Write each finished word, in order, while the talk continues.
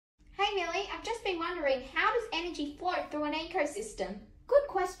wondering, how does energy flow through an ecosystem? Good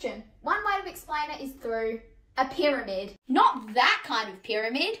question. One way to explain it is through a pyramid. Not that kind of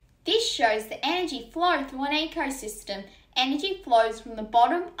pyramid. This shows the energy flow through an ecosystem. Energy flows from the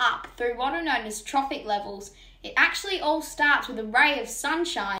bottom up through what are known as trophic levels. It actually all starts with a ray of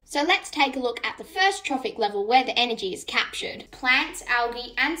sunshine. So let's take a look at the first trophic level where the energy is captured. Plants,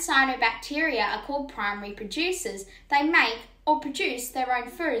 algae and cyanobacteria are called primary producers. They make or produce their own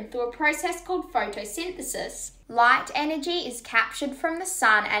food through a process called photosynthesis. Light energy is captured from the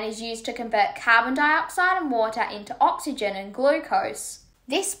sun and is used to convert carbon dioxide and water into oxygen and glucose.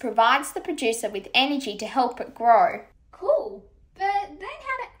 This provides the producer with energy to help it grow. Cool. But then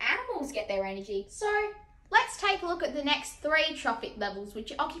how do animals get their energy? So let's take a look at the next 3 trophic levels,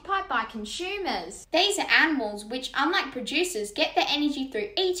 which are occupied by consumers. These are animals which, unlike producers, get their energy through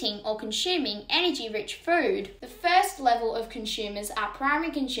eating or consuming energy-rich food. The first level of consumers are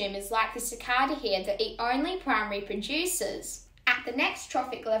primary consumers like the cicada here that eat only primary producers. At the next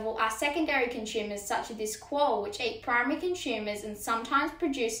trophic level are secondary consumers such as this quoll, which eat primary consumers and sometimes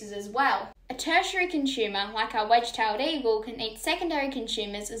producers as well. A tertiary consumer, like our wedge-tailed eagle, can eat secondary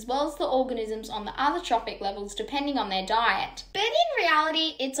consumers as well as the organisms on the other trophic levels depending on their diet. But in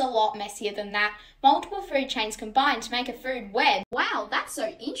reality, it's a lot messier than that. Multiple food chains combine to make a food web. Wow, that's so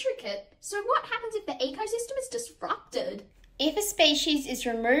intricate. So what happens if the ecosystem is disrupted? If a species is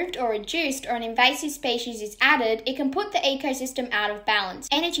removed or reduced or an invasive species is added, it can put the ecosystem out of balance.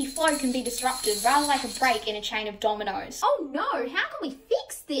 Energy flow can be disrupted rather like a break in a chain of dominoes. Oh no, how can we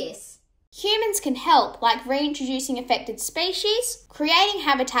fix this? Humans can help, like reintroducing affected species, creating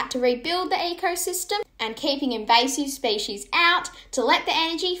habitat to rebuild the ecosystem, and keeping invasive species out to let the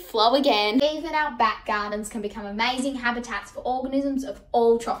energy flow again. Even our back gardens can become amazing habitats for organisms of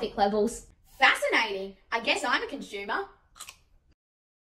all trophic levels. Fascinating. I guess I'm a consumer.